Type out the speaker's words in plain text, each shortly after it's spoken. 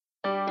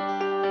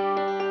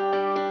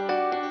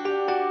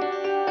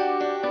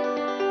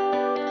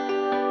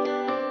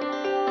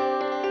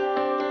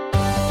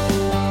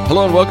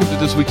Hello and welcome to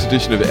this week's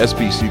edition of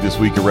SBC This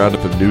Week, a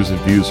roundup of news and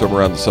views from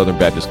around the Southern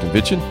Baptist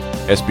Convention.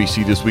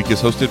 SBC This Week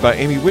is hosted by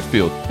Amy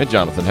Whitfield and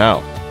Jonathan Howe.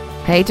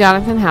 Hey,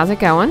 Jonathan, how's it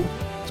going?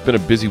 It's been a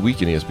busy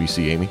week in the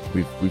SBC, Amy.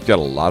 We've got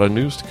a lot of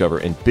news to cover,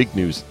 and big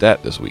news at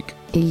that this week.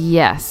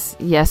 Yes,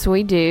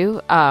 we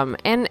do.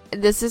 And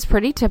this is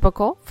pretty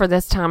typical for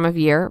this time of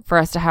year for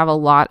us to have a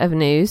lot of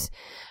news.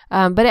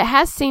 But it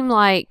has seemed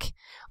like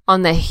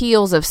on the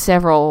heels of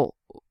several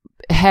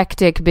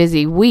hectic,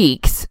 busy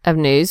weeks of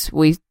news,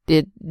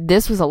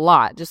 this was a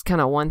lot, just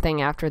kind of one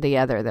thing after the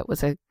other that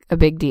was a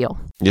big deal.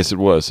 Yes, it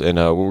was. And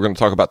we're going to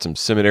talk about some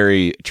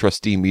seminary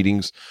trustee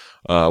meetings.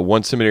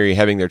 One seminary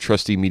having their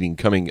trustee meeting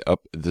coming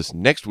up this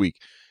next week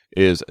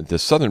is the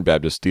Southern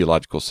Baptist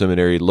Theological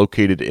Seminary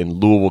located in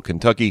Louisville,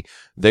 Kentucky.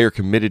 They are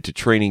committed to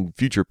training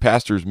future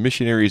pastors,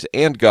 missionaries,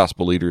 and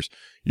gospel leaders.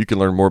 You can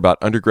learn more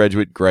about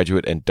undergraduate,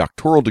 graduate, and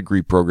doctoral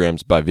degree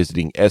programs by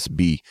visiting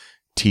sbts.edu.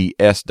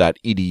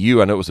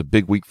 I know it was a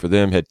big week for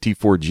them. Had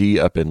T4G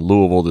up in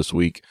Louisville this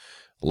week.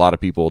 A lot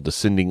of people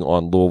descending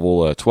on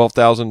Louisville,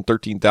 12,000,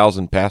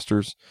 13,000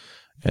 pastors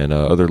and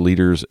other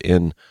leaders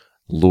in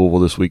Louisville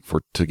this week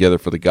together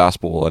for the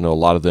gospel. I know a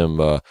lot of them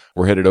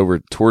were headed over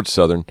towards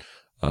Southern.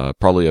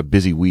 Probably a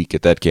busy week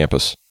at that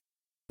campus.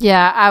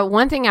 Yeah,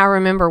 one thing I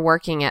remember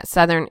working at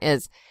Southern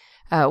is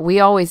we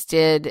always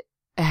did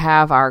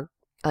have our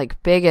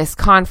biggest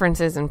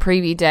conferences and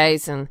preview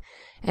days and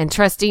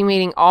trustee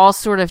meeting all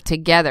sort of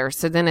together.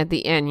 So then at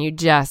the end, you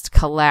just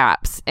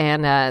collapse.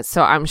 And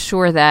so I'm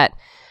sure that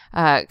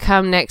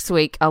come next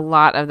week, a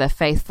lot of the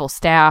faithful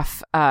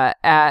staff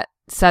at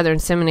Southern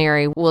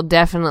Seminary will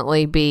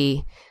definitely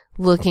be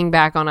looking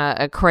back on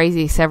a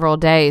crazy several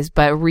days,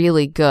 but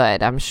really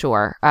good, I'm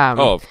sure.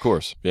 Of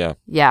course. Yeah.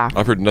 Yeah.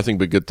 I've heard nothing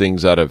but good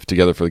things out of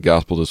Together for the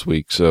Gospel this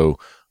week. So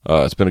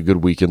it's been a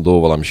good week in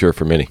Louisville, I'm sure,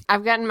 for many.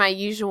 I've gotten my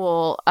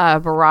usual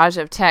barrage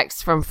of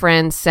texts from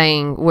friends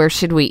saying, where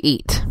should we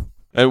eat?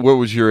 And what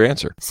was your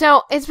answer?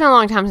 So it's been a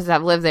long time since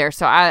I've lived there,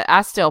 so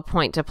I still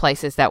point to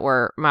places that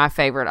were my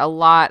favorite. A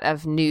lot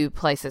of new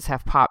places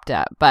have popped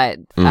up, but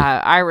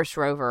Irish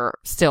Rover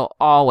still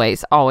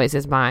always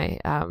is my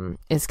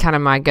is kind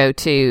of my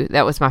go-to.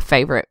 That was my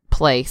favorite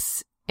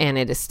place, and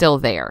it is still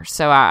there.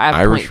 So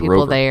I point people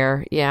Rover.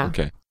 There. Yeah.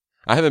 Okay.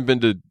 I haven't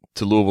been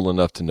to Louisville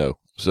enough to know,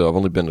 so I've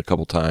only been a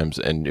couple times,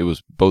 and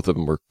both of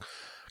them were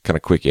kind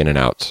of quick in and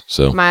outs.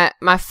 So one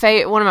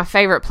of my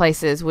favorite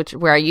places,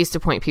 where I used to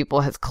point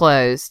people, has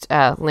closed.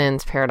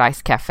 Lynn's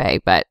Paradise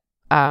Cafe, but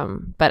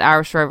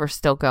Irish Rover's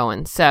still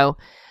going. So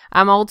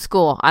I'm old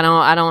school. I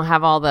don't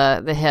have all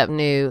the hip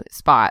new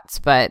spots,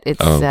 but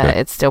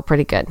it's still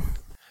pretty good.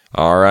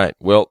 All right.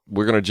 Well,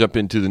 we're going to jump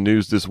into the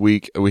news this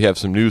week. We have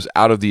some news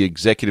out of the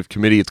executive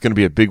committee. It's going to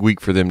be a big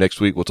week for them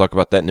next week. We'll talk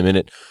about that in a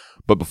minute.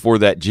 But before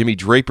that, Jimmy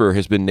Draper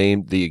has been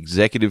named the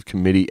executive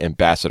committee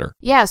ambassador.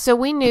 Yeah, so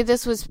we knew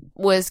this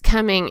was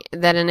coming,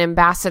 that an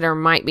ambassador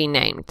might be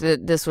named.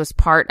 This was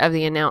part of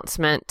the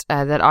announcement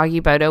that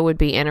Augie Boto would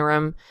be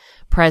interim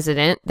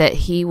president, that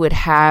he would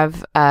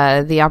have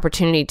the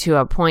opportunity to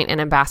appoint an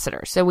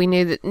ambassador. So we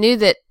knew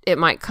that it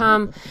might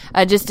come.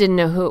 I just didn't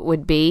know who it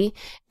would be.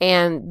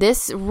 And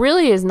this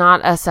really is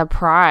not a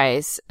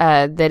surprise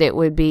that it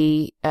would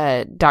be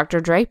Dr.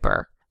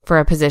 Draper for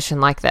a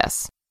position like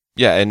this.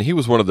 Yeah, and he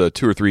was one of the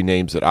 2 or 3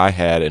 names that I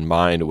had in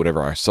mind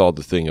whenever I saw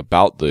the thing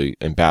about the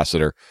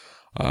ambassador.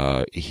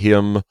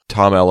 Him,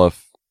 Tom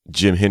Elliff,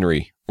 Jim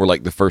Henry were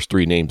like the first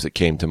 3 names that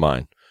came to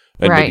mind.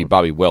 And right. Maybe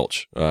Bobby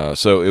Welch.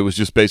 So it was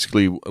just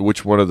basically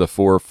which one of the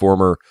 4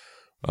 former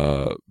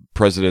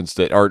presidents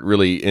that aren't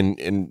really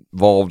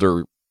involved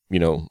or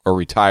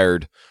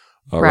retired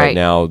right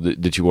now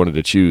that you wanted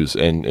to choose.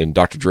 And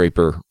Dr.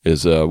 Draper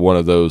is one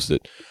of those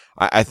that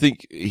I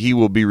think he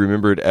will be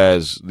remembered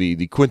as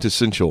the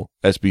quintessential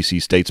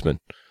SBC statesman.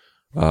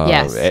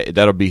 Yes.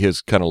 That'll be his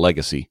kind of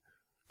legacy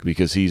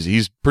because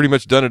he's pretty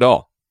much done it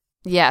all.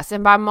 Yes,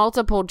 and by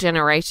multiple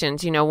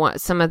generations,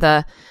 some of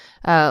the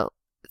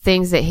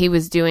things that he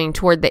was doing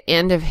toward the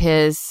end of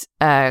his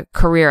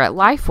career at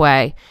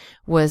Lifeway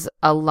was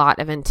a lot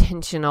of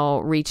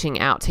intentional reaching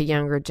out to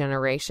younger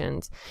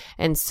generations.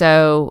 And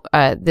so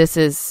this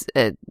is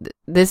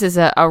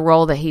a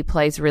role that he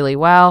plays really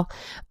well.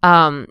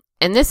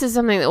 And this is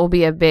something that will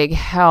be a big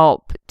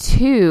help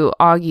to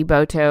Augie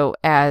Boto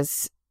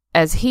as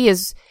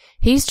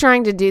he's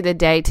trying to do the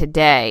day to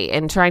day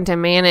and trying to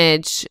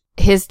manage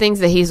his things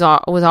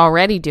that was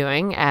already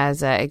doing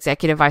as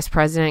executive vice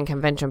president in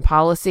convention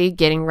policy,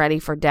 getting ready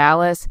for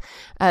Dallas.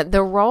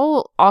 The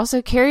role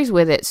also carries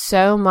with it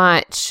so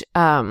much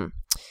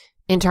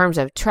in terms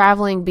of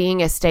traveling,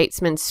 being a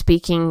statesman,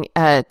 speaking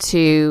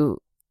to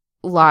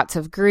lots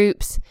of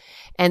groups.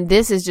 And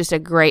this is just a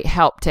great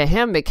help to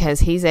him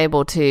because he's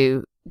able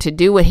to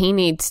do what he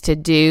needs to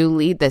do,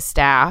 lead the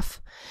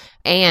staff,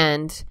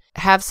 and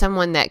have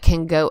someone that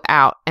can go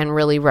out and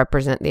really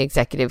represent the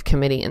executive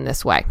committee in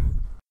this way.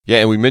 Yeah,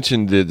 and we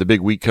mentioned the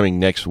big week coming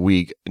next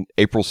week.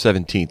 April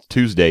 17th,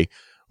 Tuesday,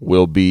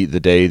 will be the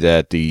day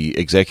that the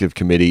executive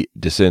committee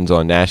descends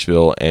on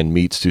Nashville and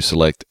meets to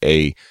select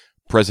a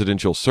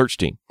presidential search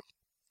team.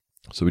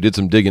 So we did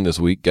some digging this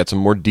week, got some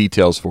more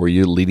details for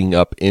you leading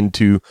up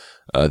into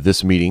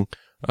this meeting.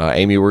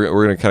 Amy, we're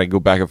going to kind of go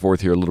back and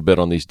forth here a little bit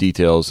on these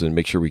details and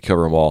make sure we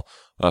cover them all.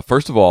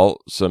 First of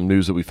all, some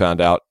news that we found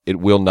out, it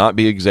will not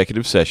be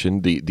executive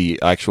session. The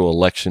actual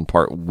election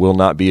part will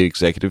not be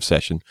executive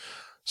session.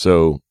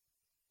 So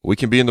we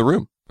can be in the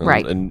room.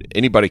 Right. And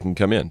anybody can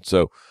come in.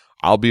 So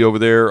I'll be over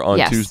there on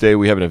Yes. Tuesday.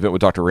 We have an event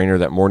with Dr. Rayner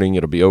that morning.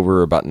 It'll be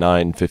over about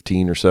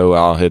 9:15 or so.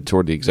 I'll head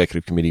toward the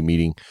executive committee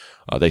meeting.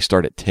 They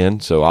start at 10,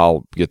 so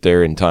I'll get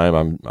there in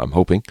time, I'm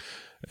hoping,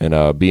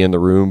 and be in the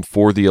room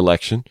for the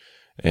election.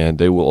 And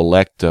they will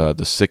elect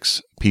the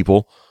 6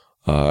 people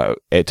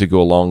to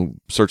go along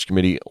search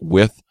committee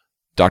with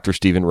Dr.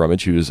 Stephen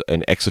Rummage, who is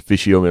an ex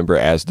officio member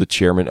as the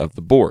chairman of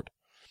the board.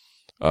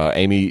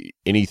 Amy,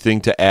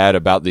 anything to add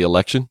about the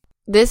election?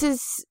 This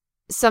is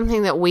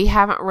something that we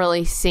haven't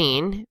really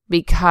seen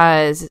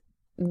because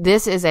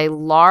this is a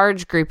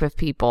large group of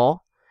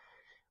people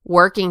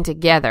working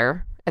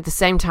together at the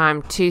same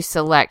time to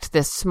select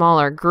this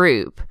smaller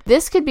group.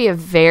 This could be a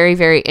very,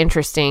 very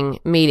interesting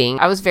meeting.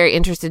 I was very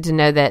interested to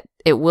know that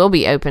it will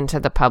be open to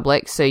the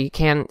public, so you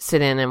can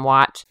sit in and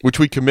watch. Which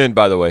we commend,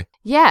 by the way.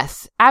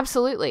 Yes,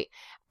 absolutely.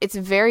 It's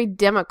a very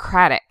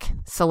democratic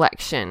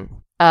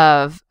selection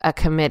of a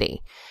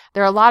committee.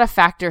 There are a lot of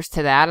factors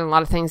to that and a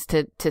lot of things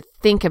to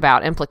think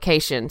about,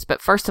 implications.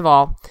 But first of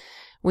all,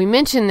 we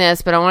mentioned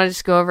this, but I want to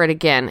just go over it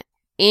again.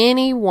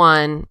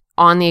 Anyone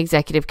on the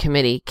executive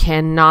committee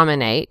can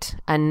nominate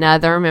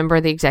another member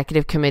of the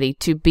executive committee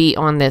to be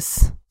on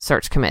this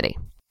search committee.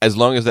 As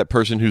long as that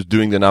person who's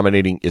doing the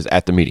nominating is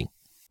at the meeting.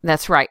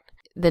 That's right.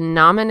 The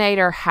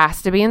nominator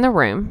has to be in the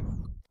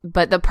room,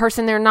 but the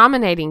person they're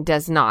nominating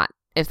does not.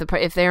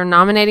 If they're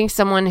nominating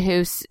someone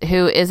who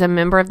is a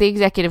member of the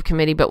executive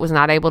committee but was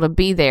not able to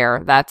be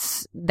there,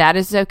 that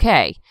is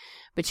okay.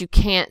 But you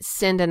can't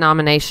send a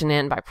nomination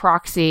in by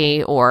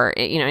proxy or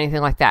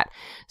anything like that.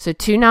 So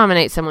to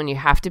nominate someone, you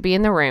have to be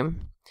in the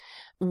room.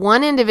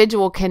 One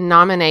individual can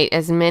nominate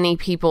as many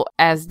people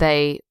as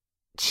they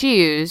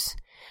choose,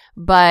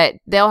 but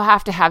they'll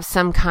have to have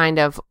some kind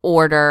of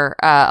order.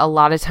 A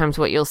lot of times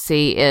what you'll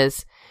see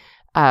is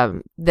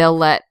they'll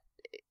let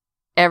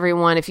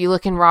everyone, if you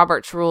look in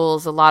Robert's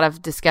rules, a lot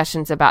of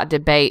discussions about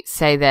debate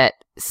say that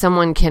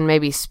someone can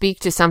maybe speak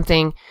to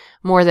something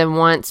more than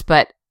once,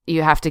 but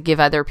you have to give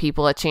other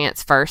people a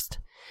chance first.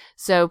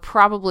 So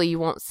probably you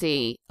won't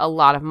see a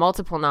lot of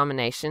multiple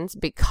nominations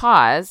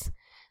because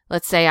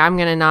let's say I'm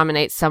going to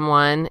nominate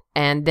someone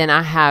and then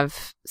I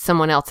have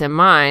someone else in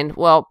mind.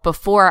 Well,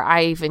 before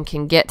I even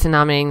can get to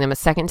nominating them a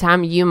second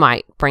time, you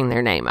might bring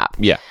their name up.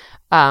 Yeah.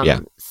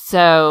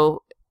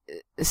 So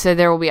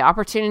there will be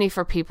opportunity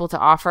for people to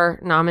offer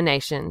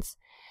nominations.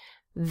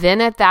 Then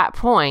at that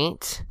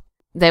point,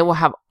 they will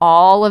have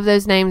all of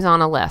those names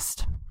on a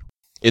list.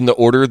 In the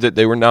order that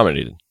they were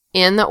nominated.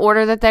 In the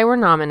order that they were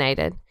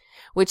nominated,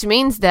 which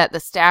means that the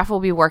staff will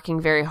be working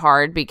very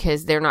hard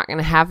because they're not going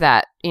to have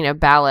that,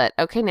 ballot.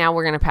 Okay, now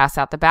we're going to pass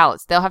out the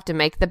ballots. They'll have to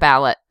make the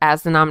ballot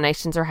as the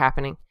nominations are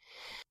happening.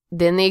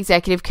 Then the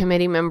executive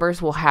committee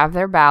members will have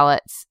their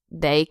ballots.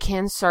 They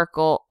can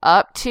circle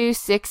up to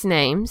 6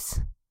 names.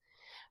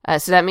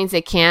 So that means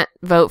they can't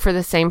vote for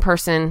the same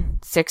person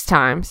 6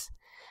 times.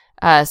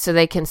 So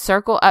they can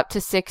circle up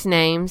to 6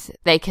 names.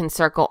 They can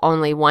circle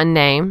only 1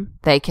 name.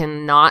 They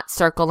cannot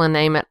circle a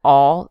name at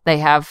all. They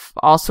have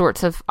all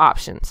sorts of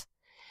options.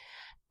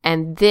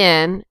 And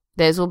then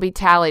those will be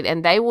tallied,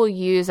 and they will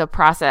use a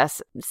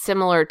process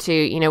similar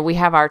to, we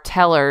have our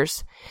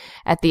tellers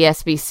at the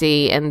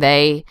SBC, and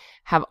they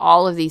have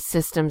all of these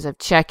systems of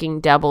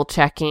checking, double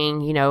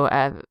checking,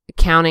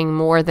 counting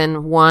more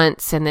than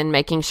once, and then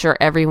making sure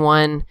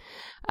everyone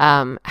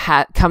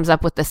comes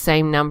up with the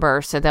same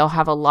number. So they'll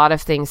have a lot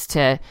of things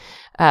to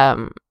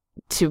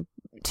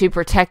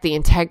protect the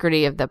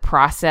integrity of the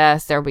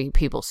process. There'll be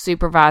people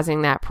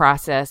supervising that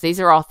process. These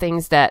are all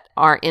things that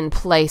are in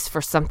place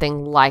for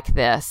something like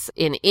this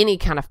in any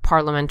kind of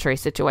parliamentary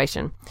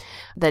situation.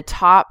 The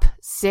top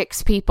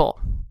 6 people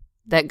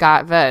that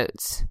got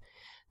votes,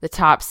 the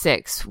top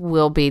 6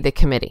 will be the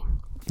committee.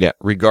 Yeah,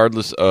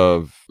 regardless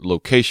of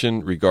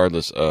location,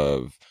 regardless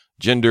of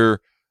gender,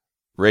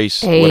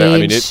 race, age, whatever. I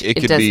mean, it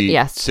could be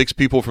yes. 6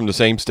 people from the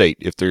same state.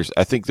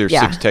 I think there's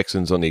 6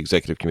 Texans on the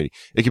executive committee.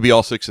 It could be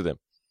all 6 of them.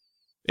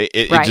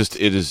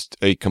 It is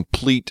a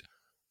complete,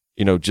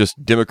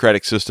 just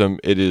democratic system.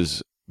 It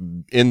is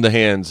in the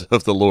hands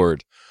of the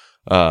Lord.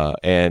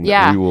 And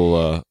we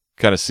will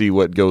kind of see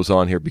what goes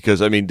on here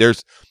because, I mean,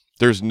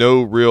 there's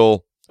no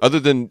real, other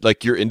than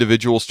like your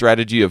individual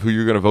strategy of who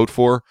you're going to vote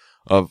for,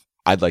 of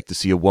I'd like to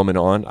see a woman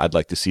on, I'd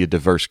like to see a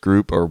diverse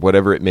group or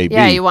whatever it may be.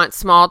 Yeah, you want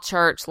small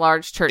church,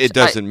 large church. It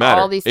doesn't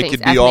matter. All these things, it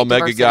could be all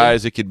mega diversity.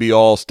 guys. It could be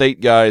all state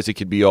guys. It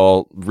could be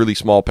all really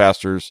small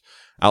pastors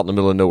out in the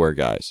middle of nowhere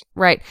guys.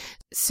 Right.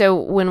 So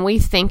when we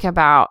think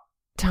about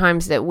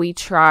times that we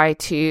try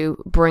to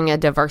bring a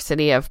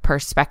diversity of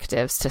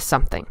perspectives to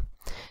something,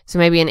 so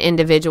maybe an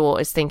individual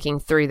is thinking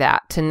through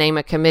that to name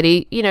a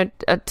committee,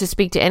 to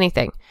speak to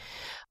anything,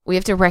 we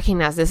have to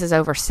recognize this is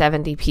over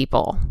 70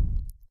 people.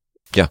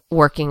 Yeah.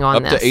 Working on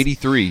up this. to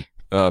 83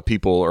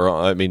 people, or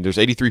I mean, there's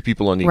 83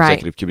 people on the Right.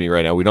 executive committee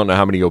right now. We don't know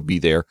how many will be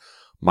there.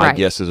 My Right.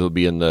 guess is it'll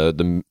be in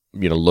the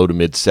low to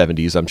mid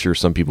 70s. I'm sure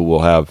some people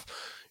will have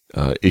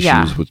issues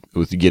Yeah.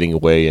 with getting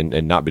away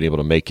and not being able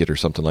to make it or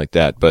something like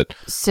that. But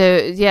So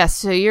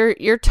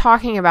you're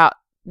talking about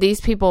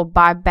these people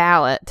by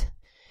ballot,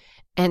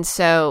 and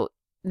so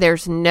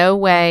there's no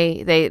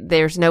way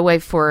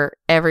for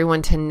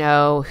everyone to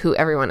know who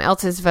everyone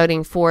else is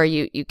voting for.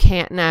 You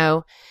can't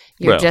know.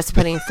 You're Well. just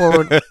putting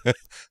forward.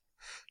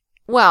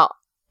 Well,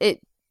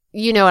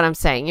 you know what I'm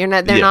saying.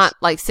 They're Yes. not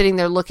like sitting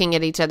there looking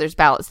at each other's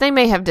ballots. They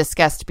may have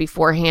discussed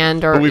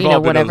beforehand or we've all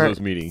been whatever. in those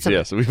meetings. Some-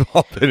 Yes, we've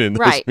all been in those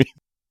Right. meetings.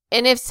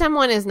 And if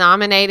someone is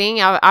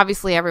nominating,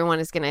 obviously everyone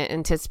is going to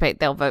anticipate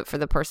they'll vote for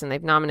the person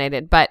they've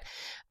nominated. But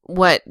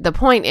what the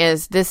point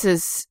is, this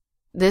is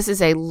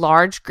a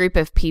large group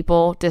of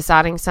people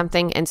deciding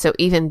something, and so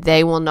even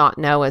they will not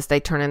know as they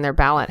turn in their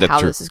ballot That's how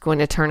true. this is going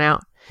to turn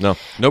out. No,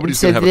 nobody's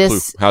So going to have a clue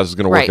this- how this is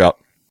going to work right. out.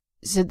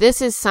 So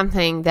this is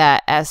something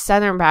that as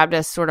Southern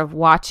Baptists sort of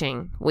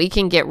watching, we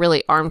can get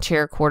really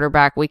armchair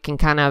quarterback. We can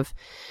kind of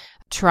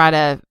try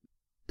to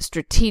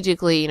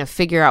strategically,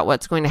 figure out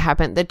what's going to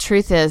happen. The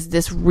truth is,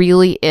 this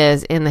really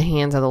is in the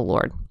hands of the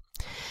Lord.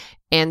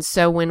 And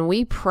so when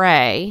we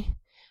pray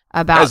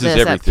about As is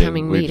this everything.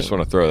 upcoming We meeting, just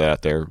want to throw that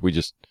out there. We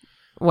just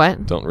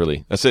what? don't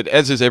really. I said,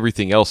 as is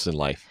everything else in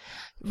life.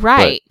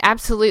 Right,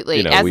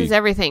 absolutely. As we- is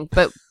everything.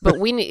 But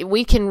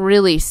we can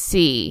really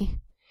see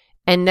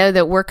and know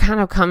that we're kind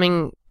of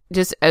coming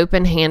just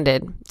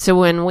open-handed. So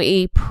when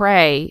we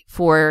pray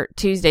for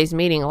Tuesday's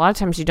meeting, a lot of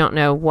times you don't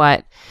know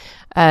what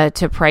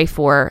to pray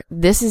for.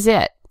 This is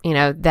it,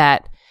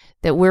 that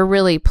we're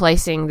really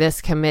placing this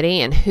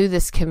committee and who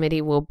this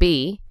committee will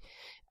be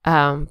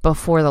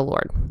before the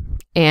Lord,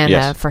 and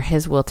Yes. for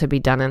His will to be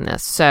done in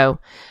this. So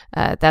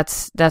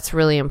that's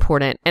really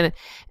important.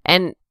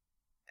 And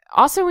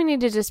also we need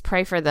to just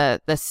pray for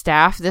the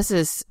staff.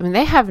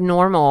 They have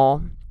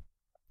normal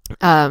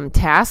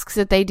tasks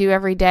that they do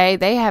every day.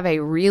 They have a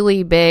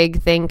really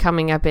big thing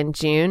coming up in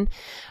June,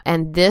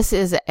 and this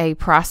is a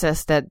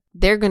process that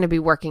they're going to be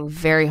working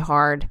very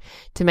hard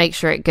to make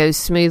sure it goes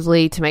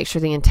smoothly, to make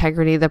sure the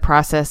integrity of the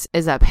process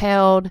is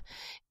upheld.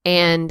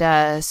 And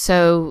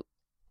so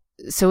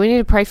we need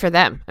to pray for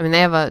them. They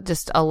have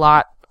just a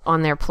lot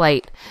on their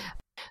plate.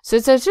 So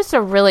it's just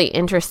a really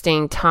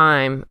interesting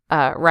time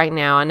right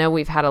now. I know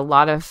we've had a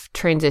lot of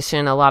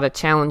transition, a lot of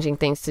challenging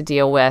things to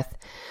deal with,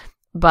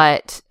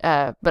 but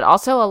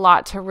also a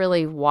lot to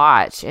really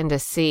watch and to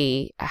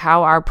see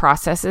how our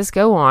processes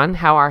go on,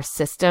 how our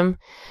system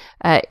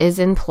is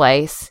in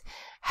place,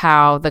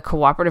 how the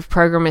cooperative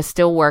program is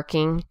still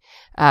working.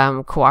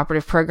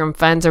 Cooperative program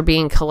funds are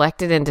being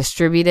collected and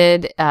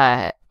distributed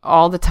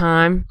all the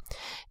time,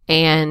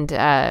 and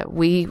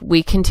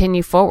we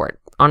continue forward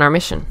on our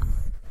mission.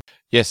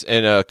 Yes,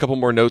 and a couple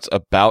more notes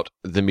about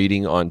the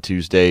meeting on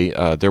Tuesday.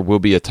 There will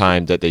be a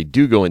time that they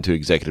do go into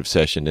executive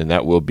session, and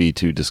that will be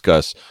to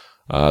discuss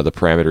the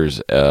parameters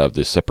of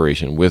the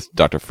separation with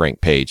Dr. Frank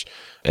Page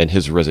and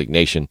his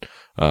resignation.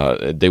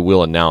 They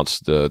will announce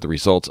the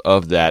results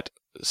of that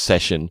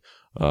session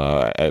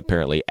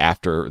apparently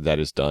after that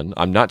is done.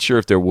 I'm not sure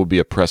if there will be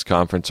a press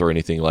conference or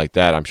anything like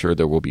that. I'm sure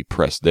there will be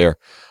press there.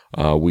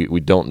 We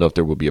don't know if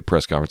there will be a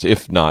press conference.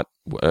 If not,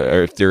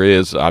 or if there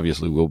is,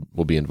 obviously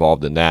we'll be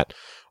involved in that.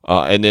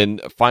 And then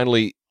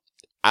finally,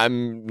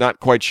 I'm not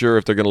quite sure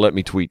if they're going to let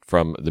me tweet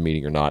from the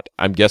meeting or not.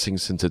 I'm guessing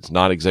since it's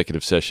not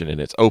executive session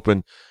and it's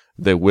open,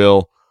 they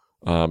will.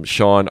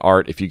 Sean,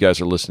 Art, if you guys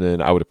are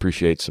listening, I would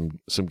appreciate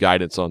some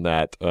guidance on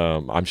that.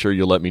 I'm sure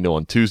you'll let me know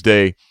on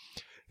Tuesday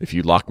if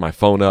you lock my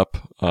phone up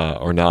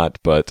or not,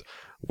 but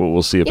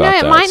we'll see about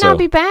that. It might not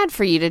be bad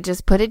for you to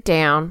just put it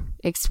down,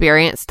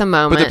 experience the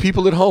moment. But the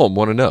people at home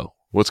want to know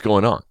what's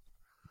going on.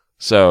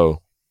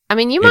 So,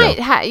 you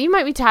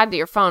might be tied to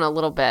your phone a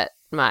little bit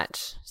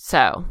much.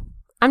 So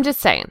I'm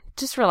just saying,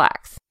 just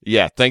relax.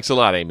 yeah, thanks a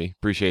lot, Amy.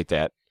 Appreciate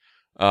that.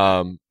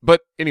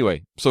 But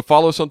anyway, so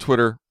follow us on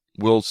Twitter.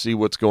 We'll see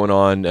what's going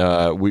on.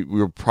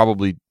 We'll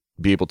probably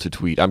be able to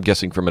tweet. I'm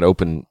guessing from an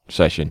open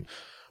session,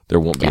 there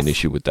won't be an Yes.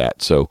 issue with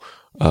that. So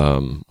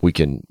we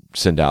can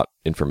send out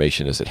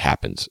information as it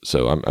happens.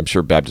 So I'm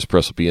sure Baptist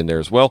Press will be in there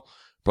as well.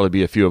 Probably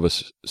be a few of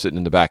us sitting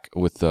in the back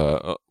with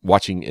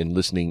watching and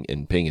listening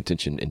and paying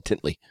attention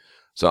intently.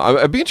 So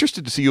I'd be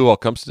interested to see who all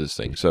comes to this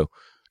thing. So,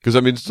 because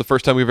it's the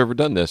first time we've ever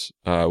done this.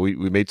 We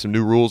made some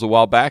new rules a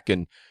while back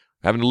and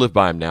having to live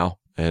by them now.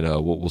 And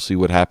we'll see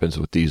what happens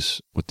with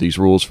these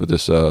rules for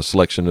this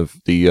selection of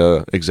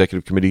the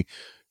executive committee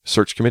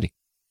search committee.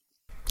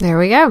 There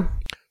we go.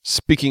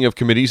 Speaking of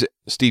committees,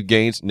 Steve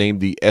Gaines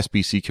named the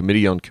SBC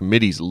Committee on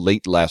Committees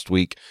late last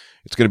week.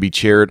 It's going to be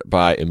chaired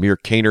by Amir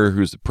Kaner,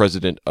 who's the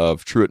president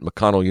of Truett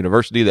McConnell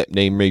University. That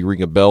name may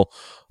ring a bell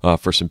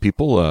for some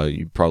people.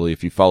 You probably,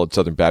 if you followed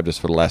Southern Baptist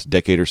for the last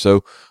decade or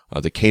so,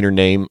 the Kaner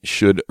name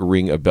should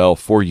ring a bell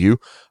for you.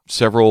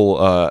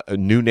 Several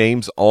new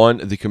names on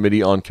the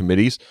Committee on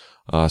Committees.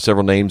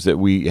 Several names that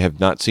we have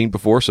not seen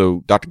before.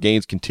 So Dr.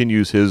 Gaines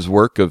continues his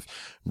work of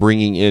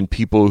bringing in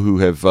people who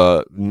have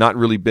not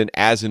really been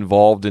as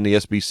involved in the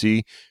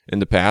SBC in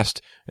the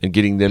past and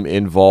getting them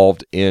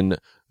involved in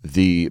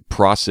the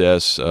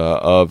process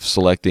of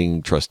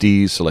selecting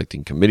trustees,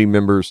 selecting committee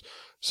members.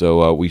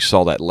 So we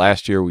saw that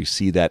last year. We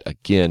see that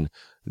again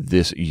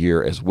this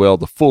year as well.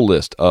 The full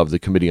list of the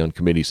Committee on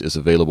Committees is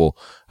available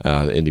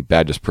in the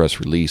Baptist Press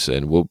release,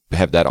 and we'll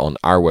have that on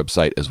our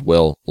website as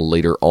well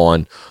later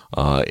on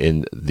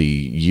in the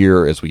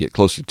year as we get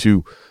closer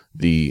to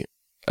the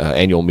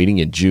annual meeting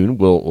in June.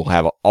 We'll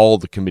have all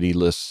the committee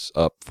lists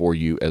up for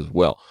you as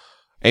well.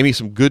 Amy,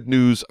 some good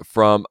news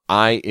from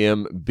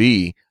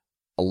IMB.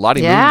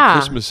 Lottie Moon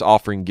Christmas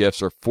offering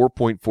gifts are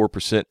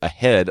 4.4%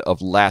 ahead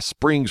of last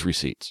spring's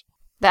receipts.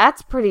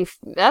 That's pretty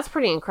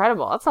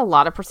incredible. That's a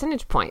lot of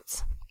percentage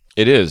points.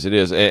 It is.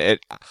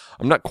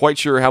 I'm not quite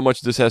sure how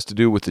much this has to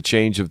do with the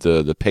change of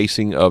the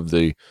pacing of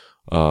the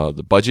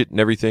budget and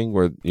everything,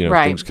 where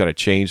things kind of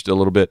changed a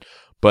little bit.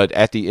 But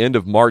at the end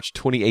of March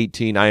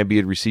 2018, IMB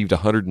had received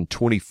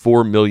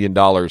 $124 million,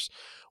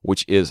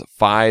 which is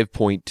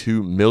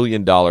 $5.2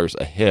 million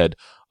ahead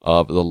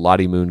of the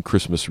Lottie Moon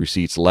Christmas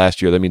receipts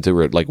last year. That means they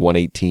were at like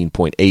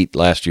 118.8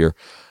 last year,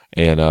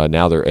 and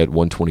now they're at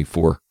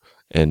 124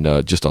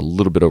 and just a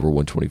little bit over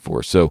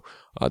 124. So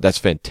that's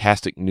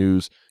fantastic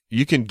news.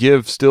 You can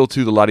give still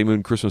to the Lottie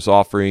Moon Christmas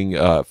offering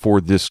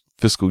for this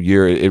fiscal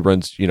year. It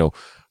runs,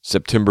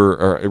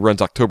 it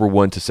runs October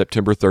 1 to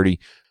September 30,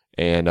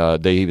 and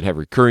they even have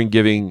recurring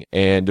giving.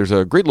 And there's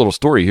a great little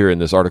story here in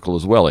this article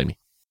as well, Amy.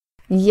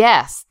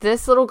 Yes,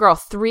 this little girl,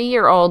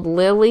 3-year-old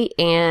Lily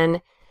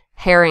Ann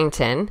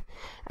Harrington,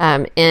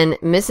 in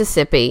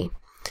Mississippi,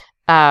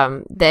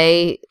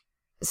 they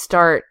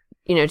start,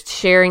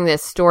 sharing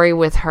this story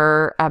with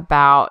her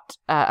about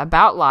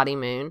Lottie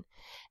Moon,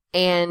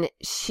 and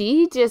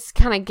she just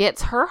kind of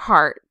gets her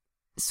heart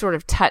sort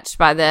of touched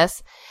by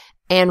this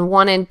and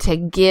wanted to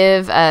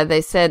give.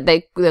 They said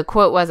the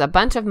quote was a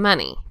bunch of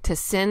money to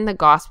send the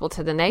gospel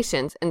to the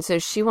nations, and so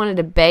she wanted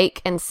to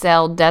bake and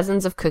sell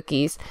dozens of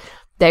cookies.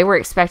 They were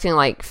expecting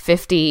like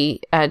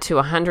 $50 to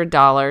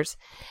 $100.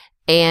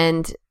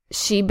 And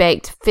she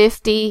baked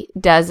 50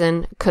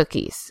 dozen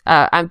cookies.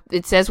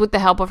 It says with the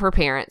help of her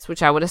parents,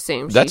 which I would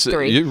assume she's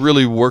 3. You're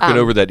really working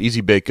over that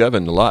Easy Bake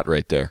Oven a lot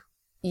right there.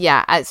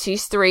 Yeah,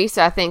 she's 3,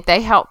 so I think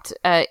they helped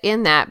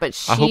in that. But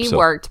she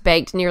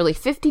baked nearly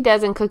 50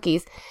 dozen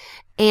cookies,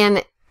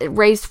 and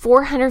raised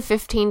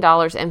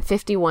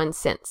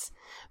 $415.51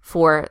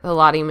 for the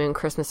Lottie Moon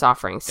Christmas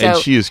offering. So, and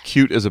she is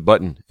cute as a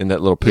button in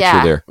that little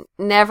picture there.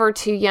 Never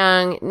too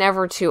young,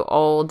 never too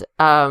old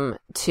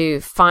to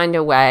find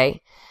a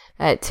way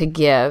to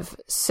give.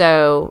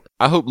 So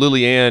I hope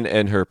Lily Ann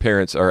and her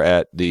parents are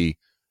at the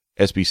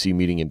SBC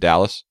meeting in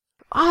Dallas.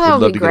 Oh,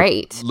 that would be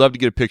great. Love to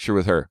get a picture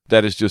with her.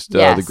 That is just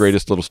the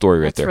greatest little story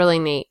right there. That's really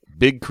neat.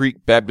 Big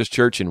Creek Baptist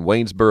Church in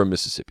Waynesboro,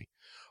 Mississippi.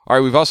 All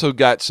right, we've also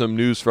got some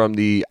news from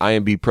the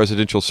IMB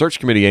Presidential Search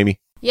Committee, Amy.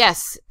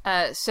 Yes.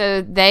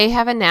 So they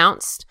have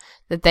announced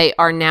that they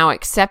are now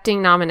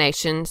accepting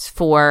nominations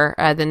for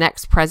the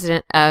next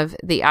president of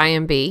the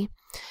IMB.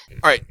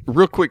 All right.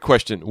 Real quick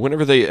question.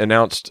 Whenever they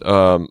announced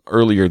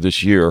earlier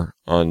this year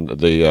on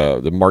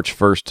the March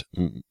 1st,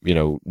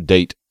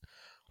 date,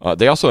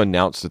 they also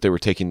announced that they were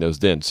taking those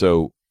then.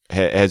 So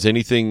has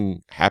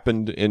anything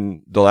happened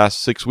in the last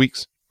 6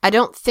 weeks? I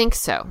don't think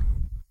so.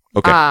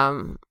 Okay.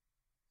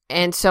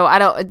 And so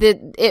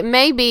it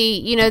may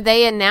be,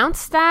 they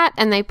announced that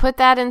and they put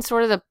that in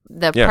sort of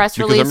the press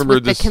release because I remember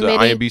with this the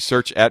committee. IMB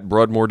search at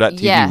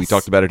Broadmoor.tv. Yes. We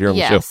talked about it here on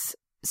the show.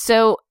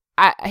 So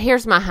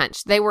here's my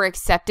hunch. They were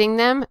accepting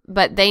them,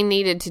 but they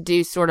needed to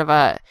do sort of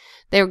I'm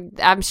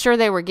sure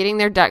they were getting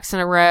their ducks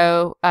in a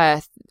row,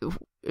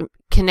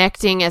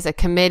 connecting as a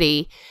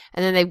committee,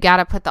 and then they've got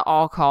to put the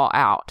all call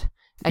out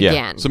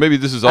again. Yeah. So maybe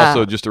this is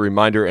also just a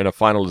reminder and a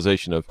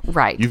finalization of,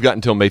 you've got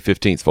until May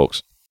 15th,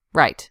 folks.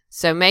 Right.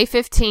 So May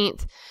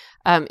 15th,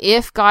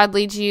 if God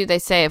leads you, they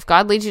say, if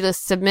God leads you to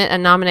submit a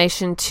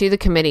nomination to the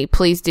committee,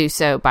 please do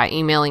so by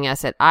emailing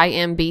us at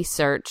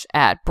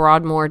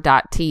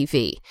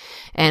imbsearch@broadmoor.tv.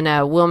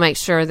 And we'll make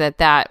sure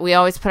that we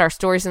always put our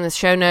stories in the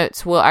show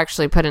notes. We'll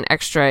actually put an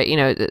extra,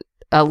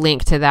 a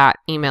link to that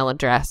email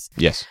address.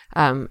 Yes.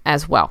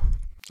 As well.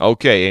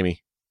 Okay,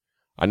 Amy.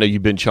 I know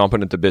you've been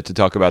chomping at the bit to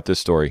talk about this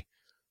story.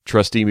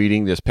 Trustee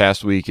meeting this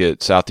past week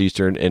at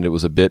Southeastern, and it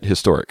was a bit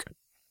historic.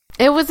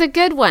 It was a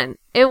good one.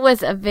 It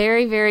was a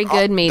very, very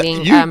good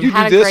meeting. You had do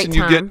a this great and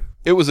time.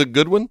 It was a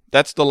good one?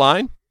 That's the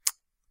line?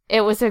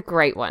 It was a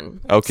great one.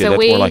 Okay,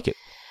 that's more like it.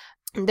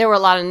 There were a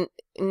lot of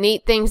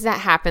neat things that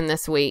happened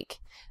this week.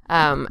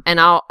 And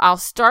I'll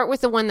start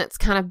with the one that's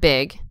kind of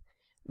big,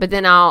 but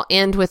then I'll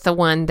end with the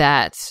one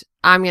that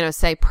I'm going to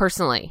say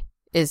personally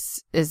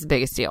is the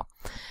biggest deal.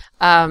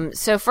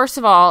 So first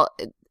of all,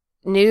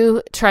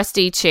 new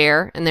trustee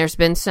chair, and there's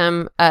been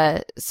some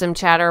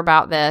chatter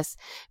about this.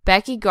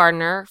 Becky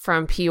Gardner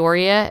from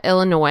Peoria,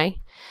 Illinois,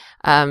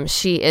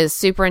 She is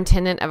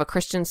superintendent of a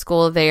Christian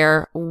school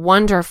there.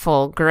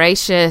 Wonderful,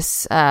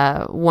 gracious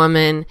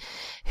woman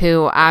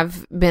who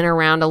I've been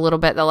around a little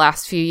bit the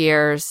last few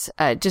years.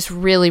 Just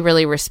really,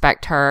 really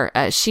respect her.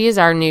 She is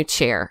our new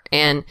chair,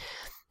 and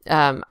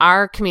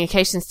our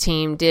communications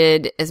team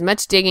did as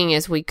much digging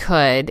as we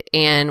could,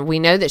 and we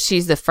know that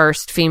she's the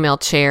first female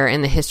chair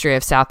in the history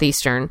of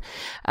Southeastern.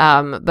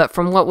 But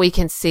from what we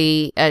can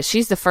see,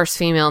 she's the first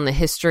female in the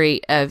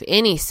history of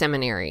any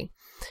seminary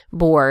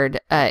board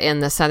in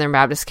the Southern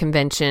Baptist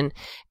Convention.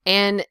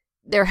 And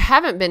there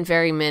haven't been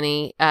very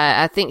many.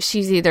 I think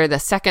she's either the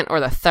second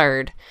or the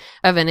third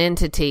of an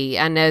entity.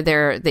 I know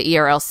the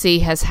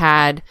ERLC has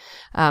had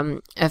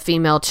a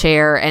female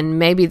chair, and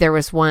maybe there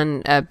was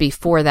one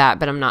before that,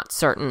 but I'm not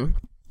certain.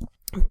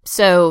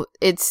 So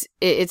it's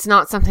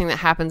not something that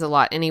happens a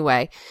lot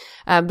anyway.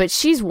 But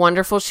she's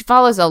wonderful. She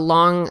follows a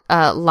long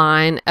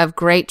line of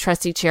great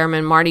trustee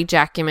chairmen. Marty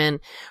Jacquemin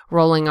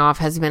rolling off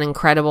has been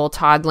incredible.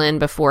 Todd Lynn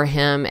before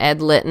him,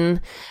 Ed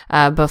Litton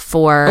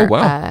before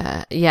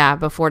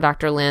before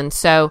Dr. Lynn.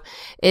 So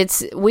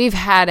we've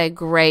had a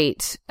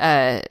great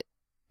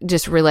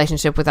just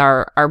relationship with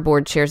our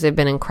board chairs. They've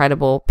been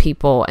incredible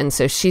people, and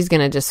so she's going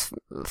to just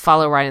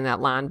follow right in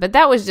that line. But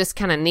that was just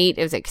kind of neat.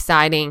 It was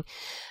exciting.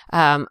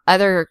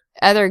 Other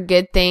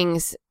good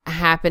things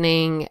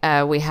happening.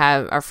 We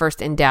have our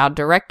first endowed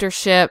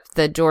directorship,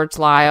 the George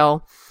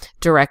Lyle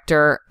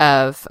director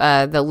of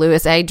the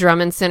Lewis A.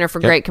 Drummond Center for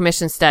Great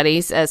Commission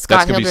Studies.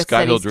 Scott Hildreth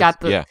said he's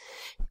got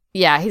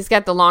he's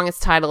got the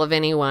longest title of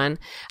anyone.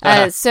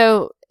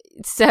 So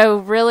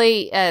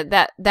really,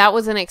 that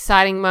was an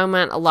exciting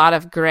moment. A lot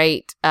of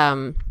great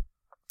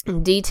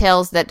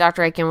details that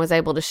Dr. Akin was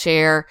able to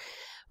share.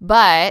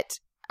 But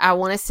I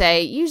want to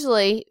say,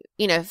 usually,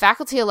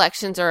 faculty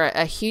elections are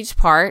a huge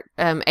part.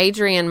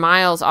 Adrienne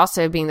Miles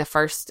also being the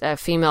first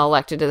female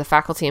elected to the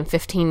faculty in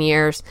 15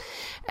 years,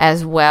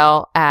 as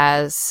well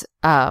as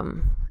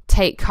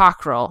Tate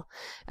Cockrell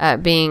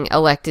being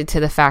elected to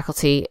the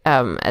faculty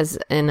as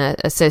an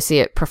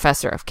associate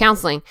professor of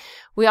counseling.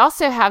 We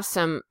also have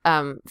some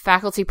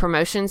faculty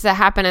promotions that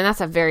happen, and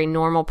that's a very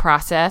normal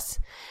process.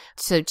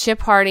 So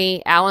Chip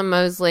Hardy, Alan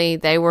Mosley,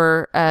 they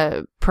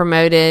were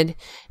promoted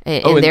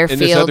in their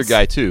fields. And this other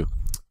guy too.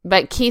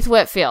 But Keith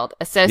Whitfield,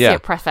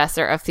 associate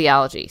professor of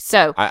theology.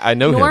 So I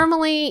know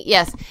normally, him.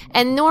 Yes,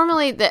 and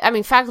normally,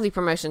 faculty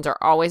promotions are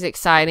always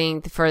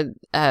exciting for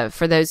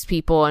those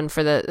people and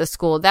for the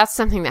school. That's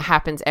something that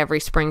happens every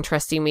spring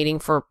trustee meeting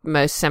for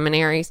most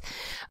seminaries.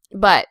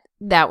 But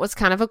that was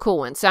kind of a cool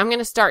one. So I'm going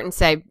to start and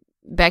say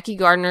Becky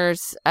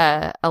Gardner's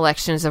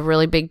election is a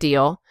really big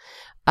deal.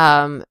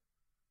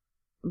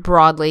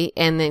 Broadly,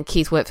 and then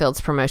Keith Whitfield's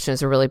promotion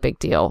is a really big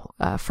deal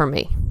for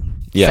me.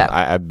 Yeah, so.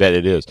 I bet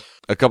it is.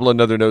 A couple of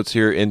other notes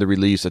here in the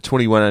release: a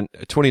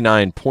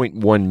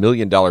 $29.1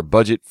 million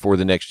budget for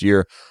the next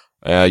year.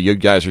 You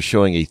guys are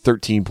showing a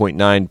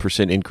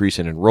 13.9% increase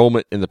in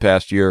enrollment in the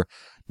past year.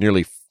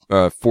 Nearly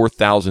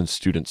 4,000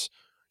 students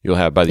you'll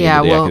have by the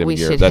end of the academic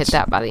year. We should hit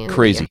that by the end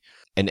crazy. Of the year.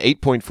 An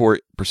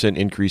 8.4%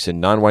 increase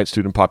in non-white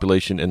student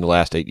population in the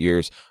last 8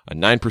 years, a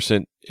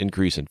 9%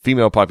 increase in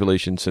female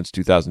population since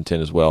 2010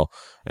 as well,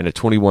 and a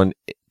 21%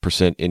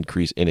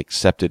 increase in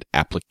accepted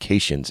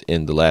applications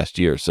in the last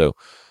year. So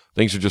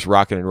things are just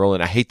rocking and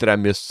rolling. I hate that I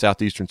missed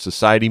Southeastern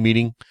Society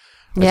meeting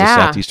as a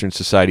Southeastern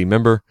Society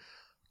member,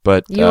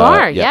 but you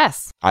are,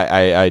 yes.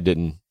 I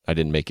didn't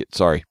make it.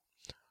 Sorry.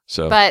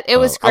 So, but it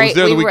was great. I was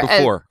there the week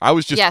before. I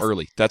was just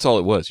early. That's all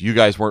it was. You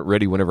guys weren't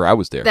ready whenever I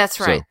was there.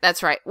 That's right. So,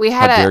 that's right. We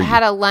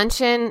had a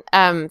luncheon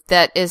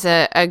that is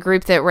a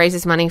group that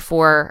raises money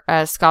for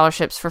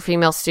scholarships for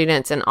female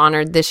students and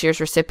honored this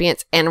year's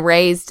recipients, and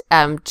raised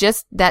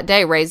just that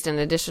day raised an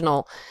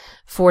additional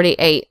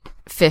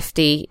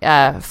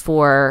 $48.50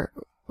 for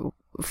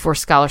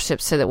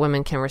scholarships so that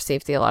women can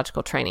receive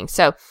theological training.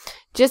 So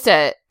just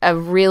a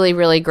really,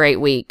 really great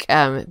week.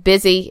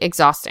 Busy,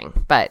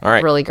 exhausting, but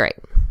really great.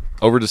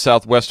 Over to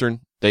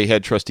Southwestern, they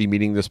had trustee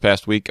meeting this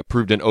past week,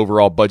 approved an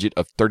overall budget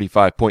of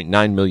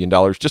 $35.9 million,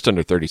 just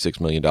under $36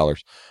 million.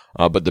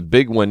 But the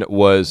big one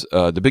was,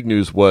 the big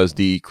news was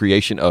the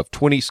creation of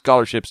 20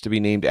 scholarships to be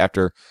named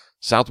after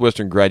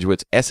Southwestern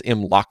graduates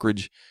S.M.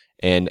 Lockridge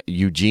and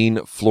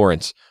Eugene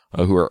Florence,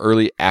 who are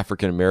early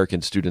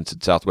African-American students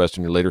at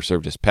Southwestern who later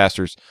served as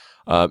pastors.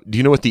 Do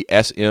you know what the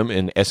S.M.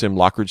 and S.M.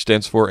 Lockridge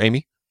stands for,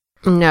 Amy?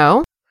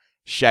 No.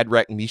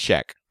 Shadrach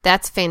Meshach.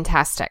 That's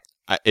fantastic.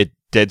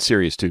 Dead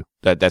serious, too.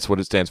 That's what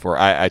it stands for.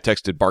 I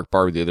texted Bart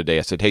Barber the other day.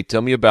 I said, hey,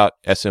 tell me about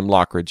S.M.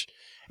 Lockridge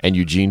and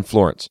Eugene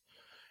Florence.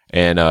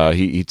 And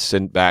he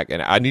sent back,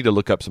 and I need to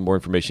look up some more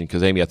information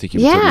because, Amy, I think you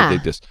would totally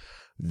dig this.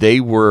 They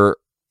were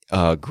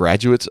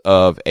graduates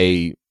of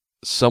a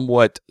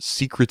somewhat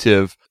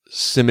secretive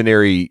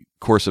seminary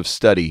course of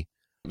study.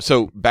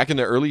 So back in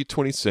the early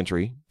 20th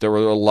century, there were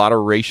a lot of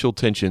racial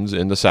tensions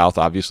in the South.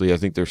 Obviously, I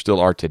think there still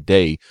are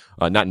today,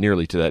 not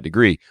nearly to that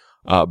degree.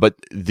 But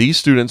these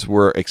students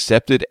were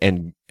accepted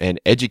and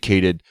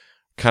educated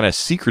kind of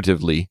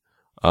secretively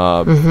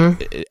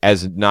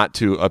as not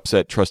to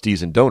upset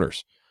trustees and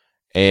donors.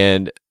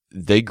 And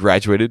they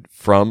graduated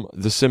from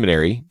the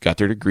seminary, got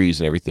their degrees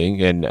and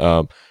everything, and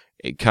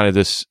kind of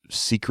this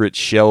secret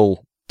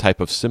shell type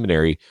of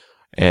seminary,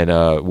 and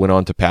went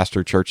on to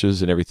pastor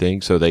churches and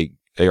everything. So they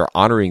are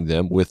honoring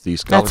them with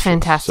these scholarships. That's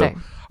fantastic.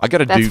 So I got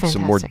to do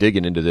some more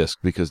digging into this,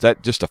 because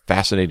that's just a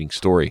fascinating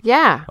story.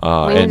 Yeah,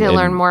 we need to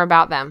learn more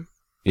about them.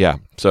 Yeah.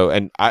 So,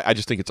 and I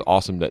just think it's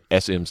awesome that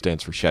SM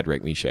stands for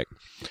Shadrach, Meshach.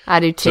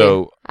 I do too.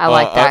 So, I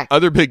like that.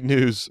 Other big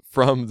news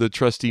from the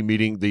trustee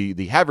meeting,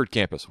 the Havard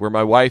campus, where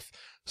my wife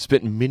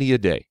spent many a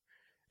day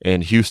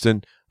in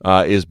Houston,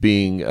 is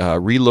being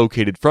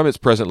relocated from its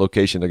present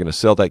location. They're going to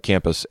sell that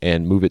campus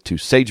and move it to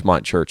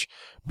Sagemont Church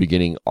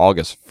beginning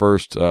August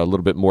 1st, a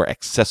little bit more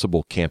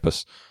accessible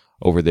campus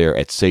over there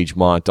at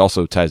Sagemont.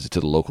 Also ties it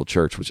to the local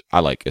church, which I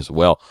like as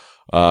well.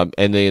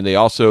 And then they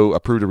also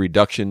approved a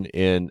reduction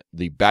in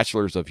the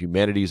Bachelor's of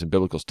Humanities and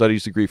Biblical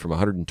Studies degree from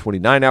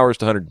 129 hours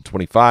to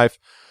 125,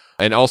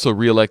 and also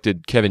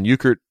reelected Kevin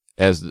Euchert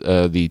as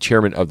the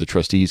chairman of the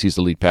trustees. He's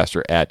the lead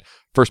pastor at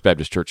First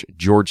Baptist Church,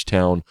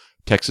 Georgetown,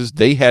 Texas.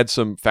 They had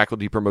some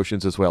faculty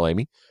promotions as well,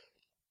 Amy.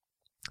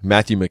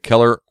 Matthew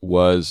McKellar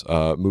was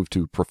moved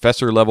to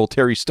professor level.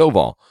 Terry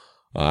Stovall,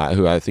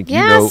 who I think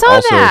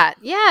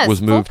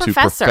was moved to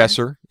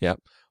professor. Yeah.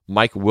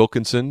 Mike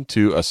Wilkinson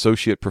to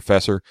associate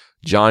professor,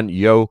 John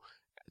Yo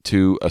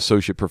to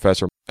associate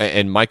professor,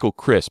 and Michael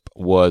Crisp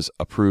was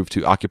approved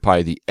to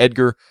occupy the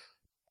Edgar,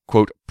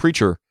 quote,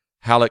 Preacher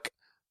Halleck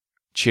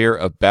Chair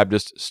of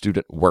Baptist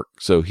Student Work.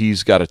 So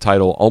he's got a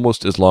title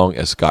almost as long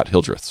as Scott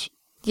Hildreth's.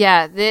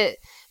 Yeah, the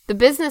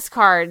business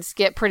cards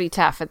get pretty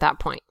tough at that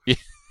point.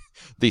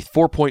 The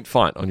 4-point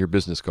font on your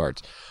business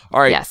cards.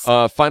 All right, yes.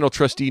 Final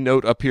trustee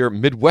note up here,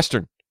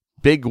 Midwestern.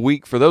 Big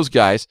week for those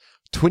guys.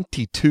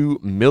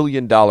 $22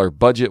 million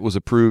budget was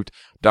approved.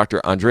 Dr.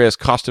 Andreas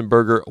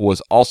Kostenberger was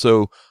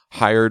also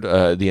hired.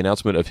 The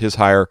announcement of his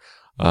hire,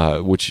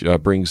 which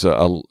brings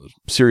a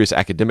serious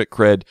academic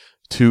cred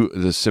to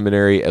the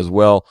seminary as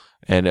well,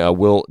 and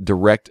will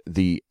direct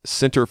the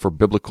Center for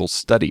Biblical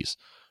Studies.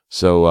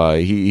 So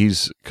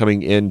he's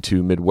coming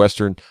into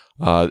Midwestern,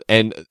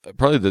 and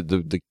probably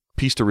the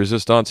piece de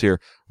resistance here,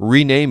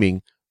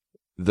 renaming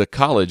the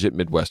college at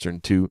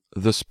Midwestern to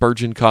the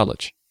Spurgeon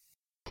College.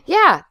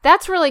 Yeah,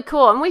 that's really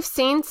cool. And we've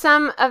seen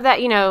some of that,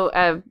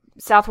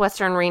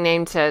 Southwestern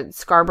renamed to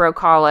Scarborough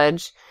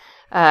College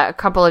a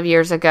couple of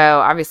years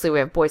ago. Obviously, we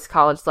have Boyce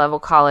College, Level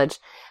College.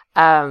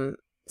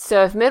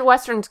 So if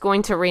Midwestern's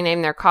going to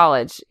rename their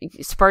college,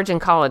 Spurgeon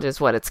College is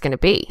what it's going to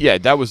be. Yeah,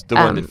 that was the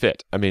one that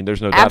fit. I mean,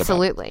 there's no doubt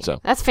absolutely. about it. So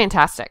that's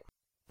fantastic.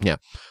 Yeah.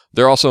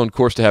 They're also on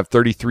course to have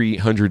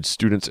 3,300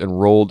 students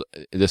enrolled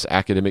this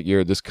academic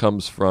year. This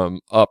comes from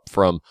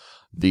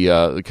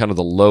the kind of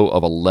the low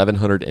of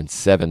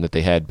 1,107 that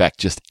they had back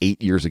just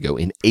 8 years ago.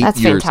 In 8 That's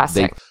years,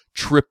 fantastic. They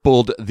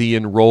tripled the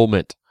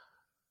enrollment,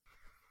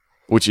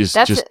 which is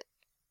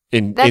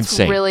insane. That's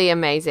really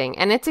amazing.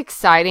 And it's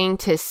exciting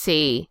to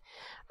see,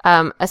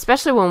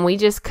 especially when we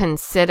just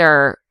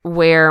consider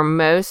where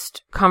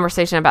most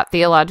conversation about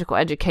theological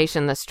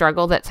education, the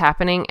struggle that's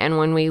happening, and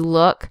when we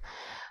look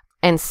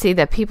and see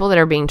the people that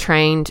are being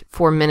trained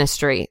for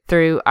ministry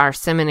through our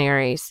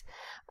seminaries,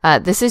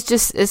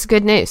 it's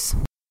good news.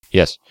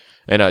 Yes.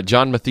 And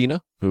John Mathena,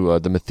 who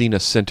the Mathena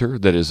Center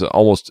that is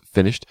almost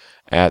finished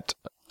at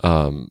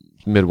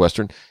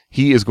Midwestern,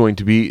 he is going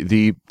to be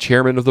the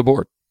chairman of the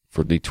board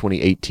for the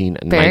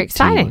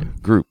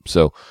 2018-19 group.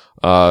 So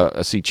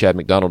I see Chad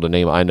McDonald, a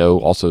name I know.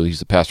 Also, he's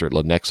the pastor at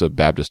Lenexa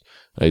Baptist.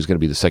 He's going to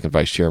be the second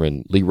vice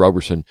chairman. Lee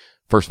Roberson,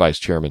 first vice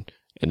chairman,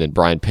 and then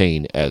Brian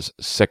Payne as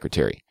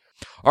secretary.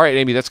 All right,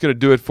 Amy, that's going to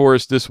do it for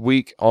us this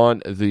week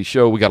on the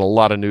show. We got a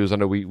lot of news. I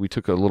know we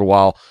took a little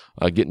while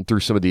getting through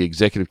some of the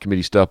executive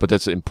committee stuff, but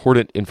that's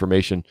important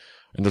information,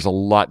 and there's a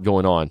lot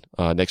going on.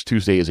 Next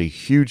Tuesday is a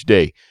huge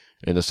day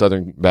in the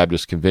Southern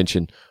Baptist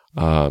Convention.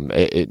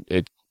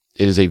 It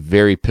is a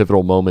very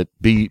pivotal moment.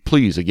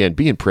 Please, again,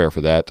 be in prayer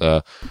for that.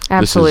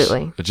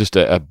 Absolutely. This is just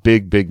a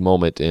big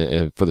moment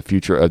for the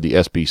future of the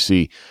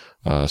SBC.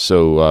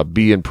 So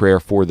be in prayer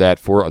for that,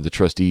 for the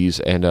trustees,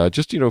 and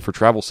just, for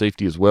travel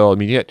safety as well. I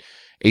mean, you had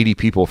 80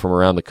 people from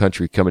around the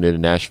country coming into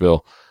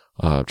Nashville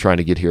trying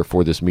to get here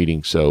for this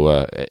meeting. So,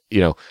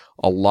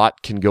 a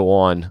lot can go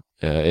on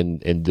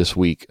in this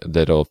week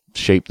that'll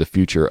shape the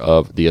future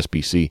of the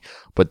SBC.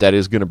 But that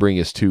is going to bring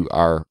us to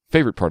our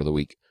favorite part of the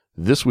week,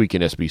 This Week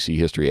in SBC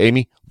History.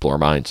 Amy, blow our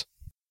minds.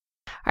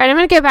 All right, I'm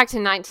going to go back to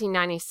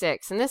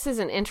 1996, and this is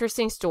an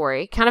interesting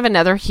story, kind of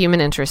another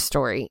human interest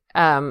story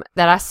that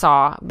I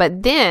saw.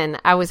 But then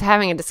I was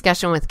having a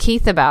discussion with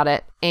Keith about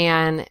it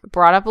and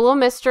brought up a little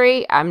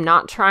mystery. I'm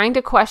not trying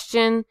to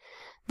question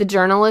the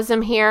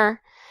journalism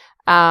here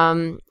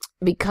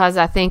because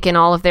I think in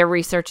all of their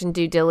research and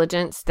due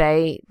diligence,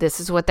 this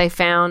is what they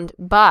found.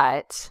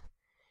 But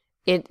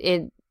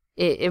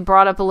it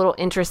brought up a little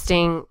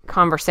interesting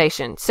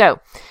conversation. So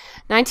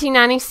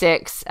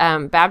 1996,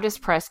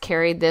 Baptist Press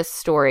carried this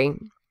story.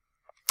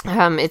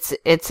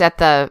 It's at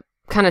the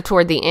kind of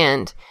toward the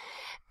end,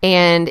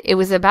 and it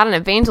was about an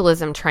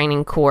evangelism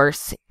training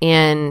course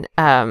in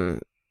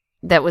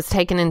that was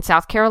taken in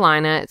South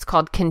Carolina. It's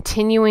called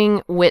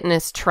Continuing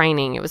Witness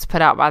Training. It was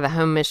put out by the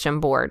Home Mission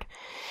Board.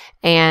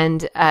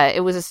 And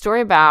it was a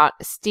story about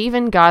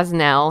Stephen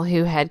Gosnell,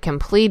 who had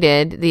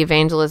completed the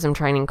evangelism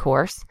training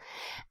course.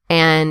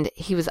 And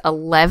he was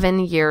 11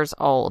 years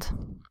old.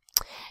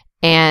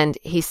 And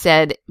he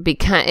said,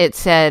 it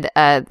said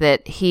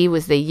that he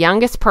was the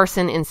youngest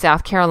person in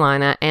South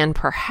Carolina and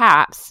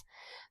perhaps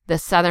the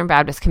Southern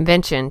Baptist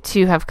Convention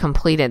to have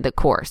completed the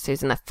course. He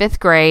was in the 5th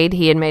grade.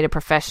 He had made a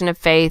profession of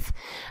faith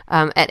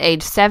at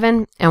age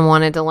 7 and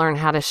wanted to learn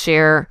how to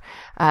share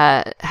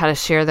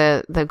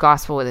the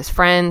gospel with his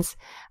friends.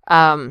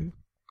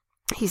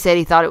 He said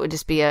he thought it would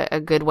just be a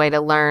good way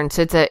to learn.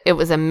 So it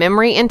was a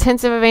memory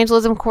intensive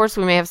evangelism course.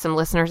 We may have some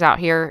listeners out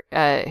here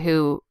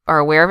who are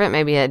aware of it.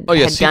 Maybe had done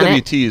it.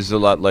 CWT is a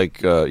lot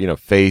like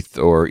Faith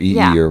or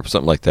EE or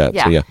something like that.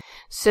 Yeah.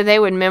 So they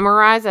would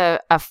memorize a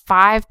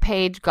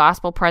 5-page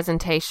gospel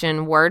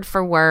presentation, word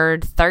for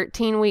word,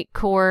 13-week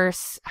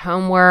course,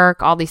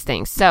 homework, all these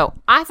things. So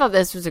I thought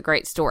this was a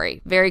great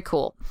story. Very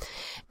cool.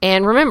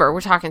 And remember,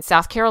 we're talking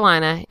South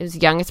Carolina. It was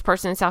the youngest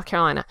person in South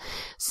Carolina.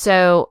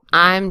 So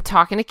I'm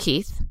talking to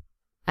Keith.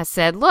 I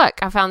said, look,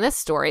 I found this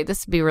story.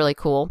 This would be really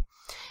cool.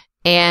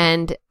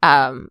 And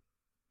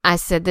I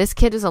said, this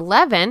kid is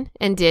 11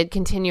 and did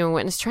continuing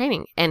witness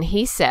training. And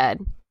he said,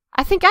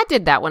 I think I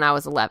did that when I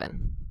was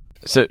 11.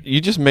 So you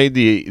just made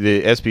the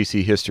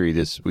SBC history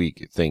this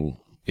week thing,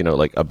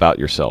 like about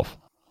yourself.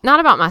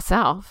 Not about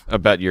myself.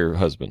 About your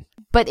husband.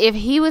 But if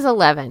he was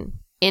 11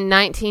 in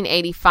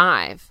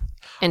 1985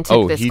 and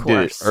took this course. Oh, he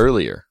did it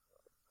earlier.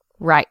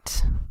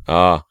 Right.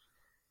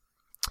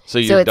 So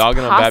you're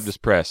dogging on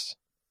Baptist Press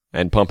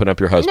and pumping up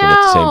your husband at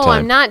the same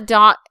time. No, I'm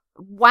not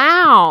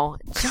Wow,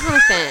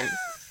 Jonathan.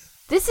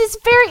 This is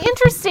very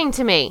interesting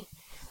to me.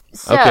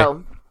 So...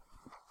 Okay.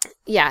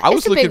 Yeah, I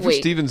was looking for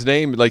Stephen's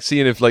name, like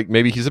seeing if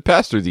maybe he's a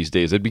pastor these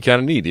days. That'd be kind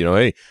of neat,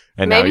 hey.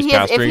 And maybe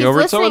now he's pastoring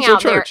over at so-and-so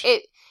church.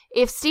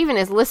 If Stephen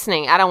is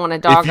listening, I don't want to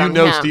dog on him. If you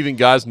know Stephen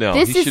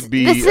Gosnell, he should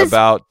be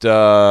about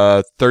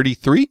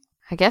 33?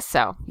 I guess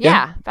so.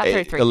 Yeah, about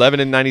 33. 11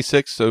 and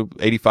 96, so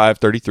 85,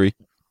 33.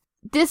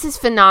 This is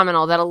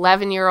phenomenal that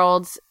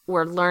 11-year-olds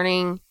were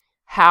learning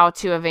how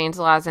to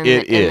evangelize in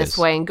this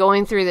way and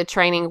going through the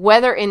training,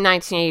 whether in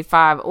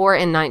 1985 or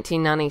in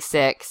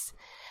 1996.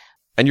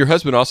 And your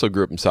husband also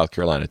grew up in South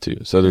Carolina, too,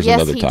 so there's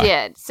another tie. Yes, he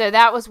did. So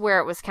that was where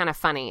it was kind of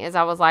funny, is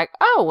I was like,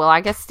 oh, well,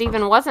 I guess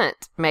Stephen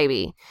wasn't,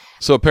 maybe.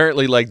 So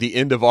apparently, the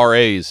end of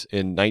RAs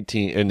in the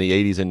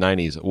 80s and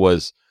 90s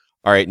was,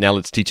 all right, now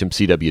let's teach him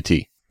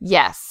CWT.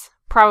 Yes,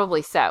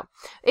 probably so.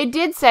 It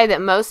did say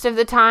that most of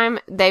the time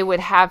they would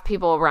have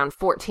people around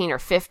 14 or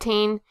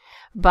 15,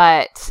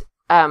 but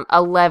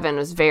 11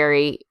 was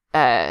very...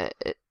 it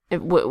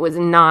was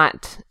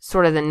not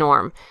sort of the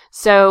norm.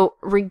 So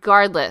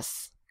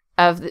regardless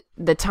of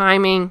the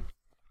timing,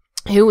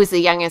 who was the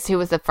youngest, who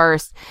was the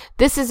first,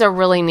 this is a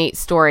really neat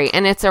story,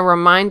 and it's a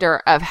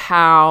reminder of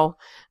how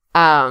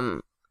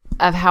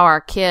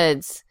our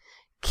kids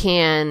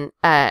can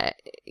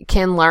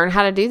learn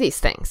how to do these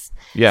things.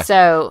 Yeah.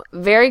 So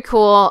very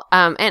cool.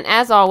 And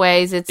as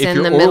always, it's in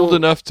the middle. If you're old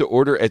enough to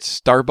order at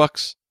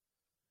Starbucks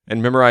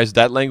and memorize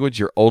that language,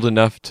 you're old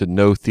enough to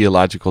know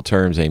theological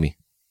terms, Amy.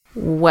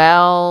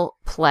 Well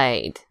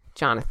played,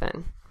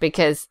 Jonathan,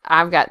 because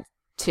I've got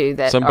two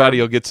that somebody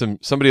will get some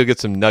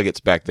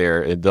nuggets back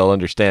there, and they'll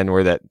understand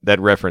where that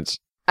reference.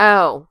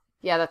 Oh,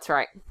 yeah, that's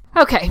right.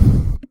 Okay,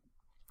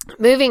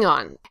 moving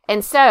on.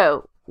 And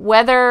so,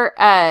 whether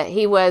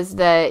he was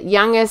the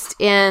youngest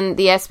in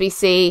the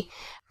SBC,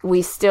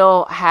 we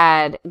still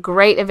had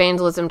great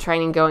evangelism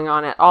training going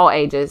on at all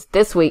ages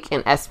this week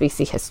in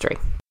SBC history.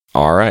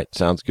 All right,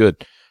 sounds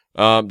good.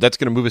 That's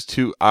going to move us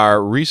to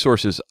our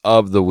resources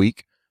of the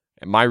week.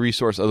 And my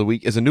resource of the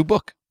week is a new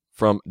book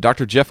from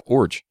Dr. Jeff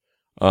Iorg.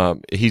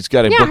 He's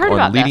got a book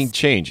on leading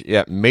change.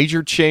 Yeah,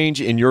 major change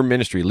in your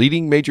ministry.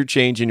 Leading major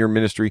change in your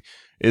ministry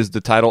is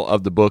the title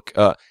of the book.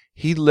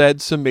 He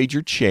led some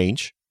major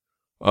change.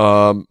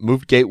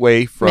 Moved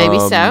Gateway from maybe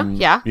so.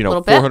 Yeah,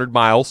 400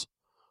 miles.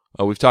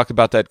 We've talked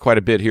about that quite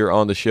a bit here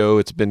on the show.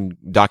 It's been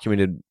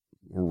documented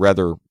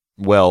rather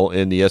well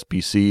in the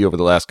SBC over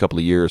the last couple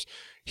of years.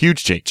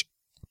 Huge change.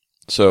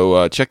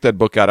 So check that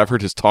book out. I've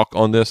heard his talk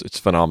on this. It's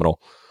phenomenal.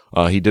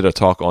 He did a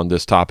talk on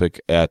this topic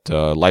at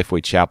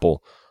Lifeway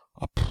Chapel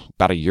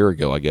about a year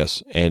ago, I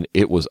guess, and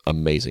it was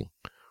amazing.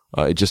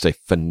 It's just a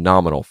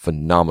phenomenal,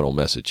 phenomenal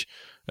message,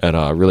 and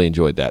I really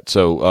enjoyed that.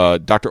 So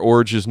Dr.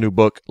 Iorg's new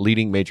book,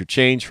 Leading Major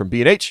Change, from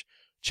B&H.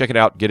 Check it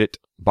out, get it,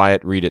 buy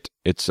it, read it.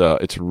 It's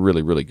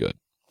really, really good.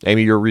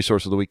 Amy, your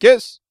resource of the week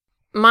is?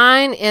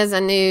 Mine is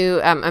a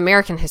new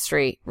American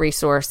history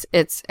resource.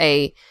 It's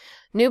a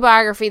new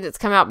biography that's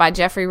come out by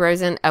Jeffrey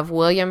Rosen of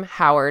William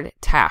Howard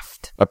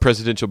Taft. A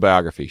presidential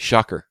biography.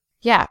 Shocker.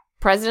 Yeah,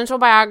 presidential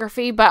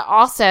biography, but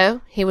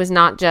also he was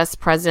not just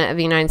president of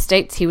the United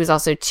States. He was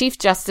also Chief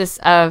Justice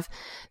of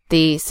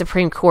the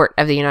Supreme Court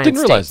of the United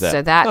States. Didn't realize that.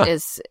 So that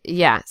is,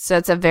 so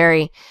it's a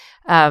very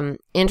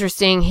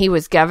interesting. He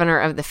was governor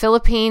of the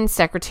Philippines,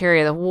 Secretary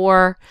of the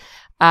War.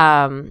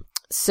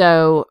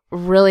 So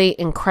really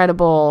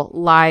incredible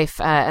life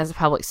as a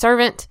public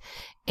servant.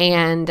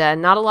 And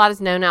not a lot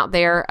is known out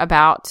there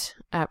about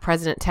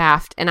President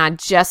Taft. And I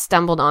just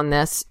stumbled on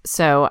this,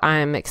 so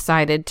I'm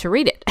excited to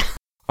read it.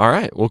 All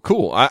right. Well,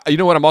 cool. You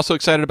know what I'm also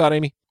excited about,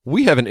 Amy?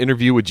 We have an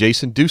interview with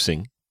Jason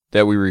Dusing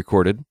that we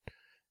recorded,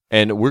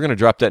 and we're going to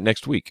drop that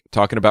next week,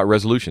 talking about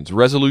resolutions.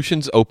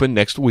 Resolutions open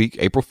next week,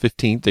 April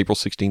 15th, April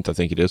 16th, I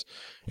think it is,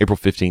 April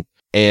 15th.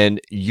 And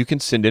you can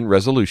send in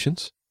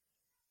resolutions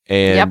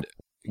and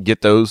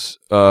get those,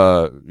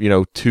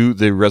 to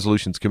the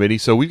resolutions committee.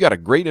 So we've got a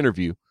great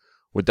interview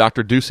with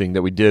Dr. Dusing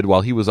that we did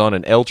while he was on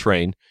an L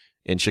train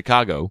in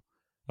Chicago.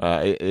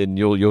 And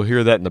you'll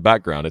hear that in the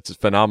background. It's a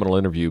phenomenal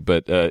interview,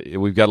 but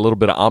we've got a little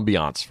bit of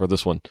ambiance for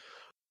this one.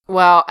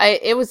 Well,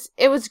 it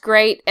was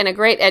great, and a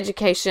great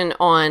education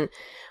on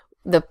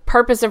the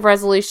purpose of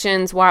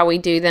resolutions, why we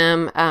do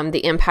them,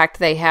 the impact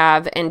they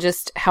have, and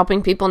just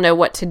helping people know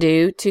what to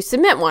do to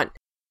submit one.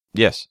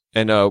 Yes,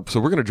 and so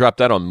we're going to drop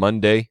that on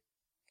Monday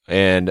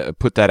and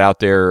put that out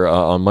there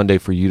on Monday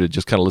for you to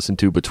just kind of listen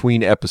to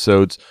between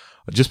episodes.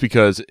 Just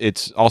because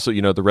it's also,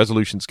 the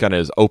resolutions kind of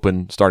is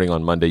open starting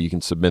on Monday. You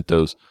can submit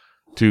those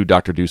to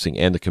Dr. Dusing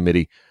and the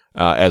committee,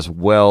 as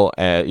well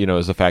as,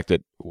 as the fact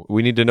that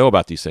we need to know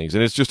about these things.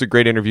 And it's just a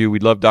great interview. We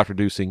love Dr.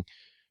 Dusing.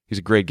 He's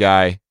a great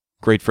guy,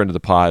 great friend of the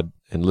pod,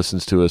 and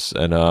listens to us.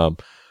 And, a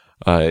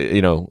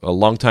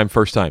long time,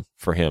 first time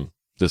for him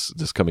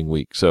this coming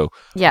week. So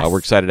yes. We're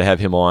excited to have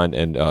him on.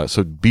 And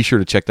so be sure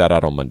to check that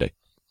out on Monday.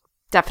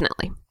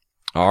 Definitely.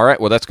 All right.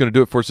 Well, that's going to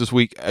do it for us this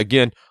week.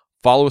 Again,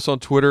 follow us on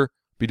Twitter.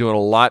 Be doing a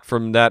lot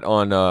from that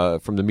on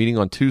from the meeting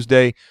on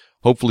Tuesday.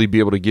 Hopefully be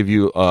able to give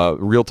you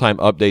real-time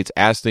updates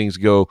as things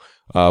go.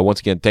 Once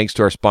again, thanks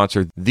to our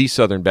sponsor, the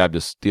Southern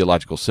Baptist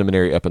Theological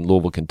Seminary up in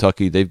Louisville,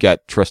 Kentucky. They've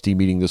got trustee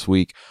meeting this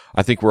week.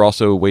 I think we're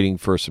also waiting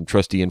for some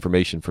trustee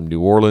information from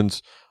New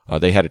Orleans.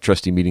 They had a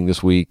trustee meeting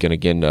this week, and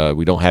again,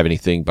 we don't have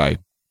anything by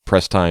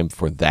press time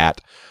for that.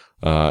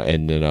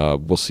 And then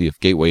we'll see if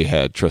Gateway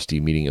had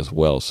trustee meeting as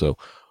well. So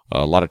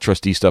a lot of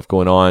trustee stuff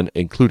going on,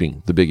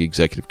 including the big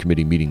executive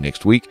committee meeting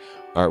next week.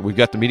 All right, we've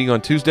got the meeting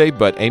on Tuesday,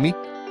 but Amy,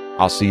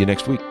 I'll see you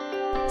next week.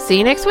 See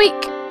you next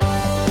week.